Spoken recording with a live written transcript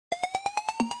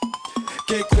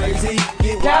Get crazy,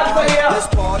 get wild, let's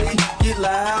party, get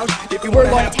loud. If you wanna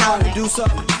have fun, do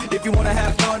something. If you wanna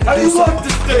have fun, do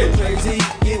something. Get crazy,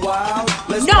 get wild,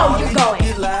 let's party, you're going.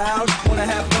 Get loud. Wanna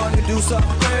have fun and do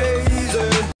something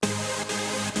crazy.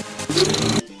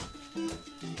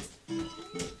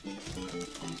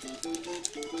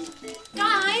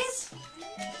 Guys,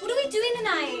 what are we doing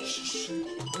tonight? Shh,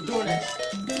 we're doing it.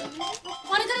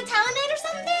 Wanna go to talent night or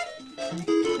something?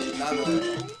 Nah,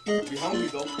 we hungry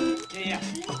though. Yeah.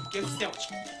 Get a sandwich.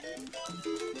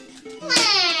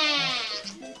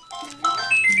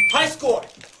 High score.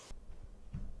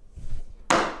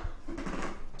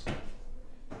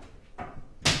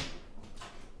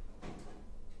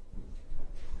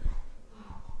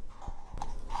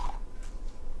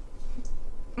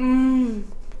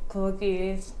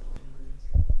 Cookies.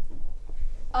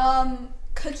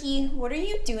 Cookie, what are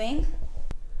you doing?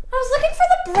 I was looking for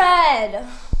the bread.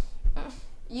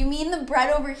 You mean the bread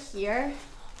over here?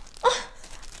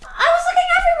 I was looking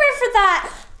everywhere for that.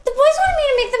 The boys wanted me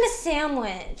to make them a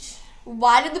sandwich.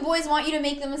 Why did the boys want you to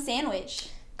make them a sandwich?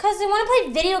 Because they want to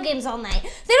play video games all night.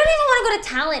 They don't even want to go to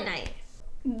talent night.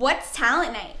 What's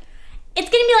talent night? It's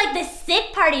going to be like this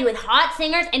sick party with hot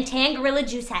singers and tan gorilla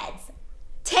juice heads.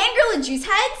 Tangirl juice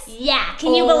heads? Yeah,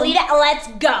 can you believe it? Let's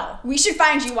go. We should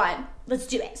find you one. Let's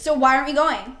do it. So why aren't we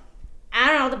going? I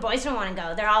don't know, the boys don't want to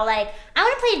go. They're all like, I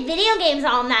want to play video games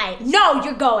all night. No,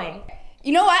 you're going.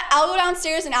 You know what? I'll go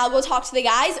downstairs and I'll go talk to the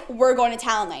guys. We're going to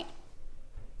talent night.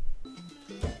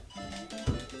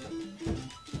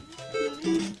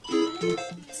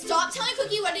 Stop telling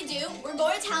Cookie what to do. We're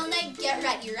going to talent night. Get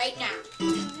ready right now.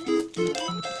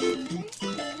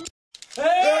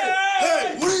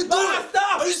 Hey, what are you doing?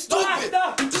 Are you stupid?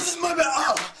 This is my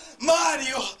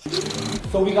Mario.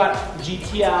 So we got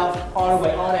GTL all the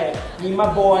way, all day. Me and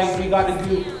my boys, we got to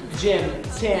do gym,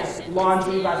 tan,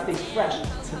 laundry, we got to stay fresh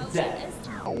to death.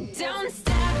 Don't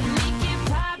stop, make it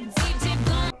pop, DJ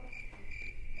blow.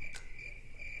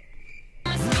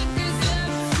 Speakers up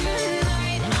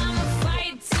tonight, I'ma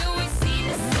fight till we see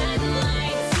the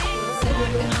sunlight.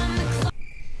 Tick-tock on the clock.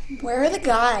 Where are the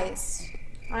guys?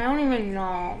 I don't even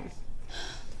know.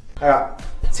 I got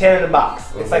 10 in a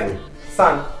box. It's like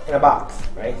sun in a box,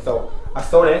 right? So I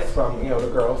stole this from, the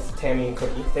girls, Tammy and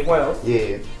Cookie. Take one of those.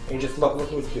 Yeah. And you just look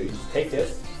what you do. You just take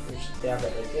this, you just stab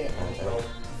that right there. And go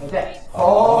like that.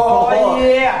 Oh,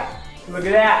 yeah! Look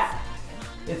at that.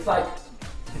 It's like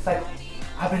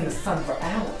I've been in the sun for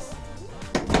hours.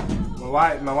 My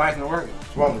wife's not working.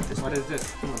 What's wrong with this? What is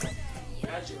this? Come on.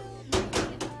 Got you.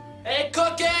 Hey,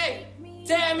 Cookie!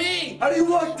 Tammy! How do you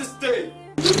like this thing?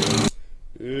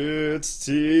 It's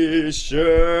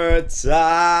t-shirt time!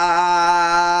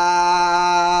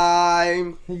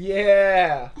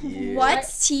 Yeah!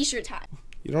 What's t-shirt time?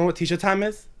 You don't know what t-shirt time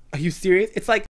is? Are you serious? It's like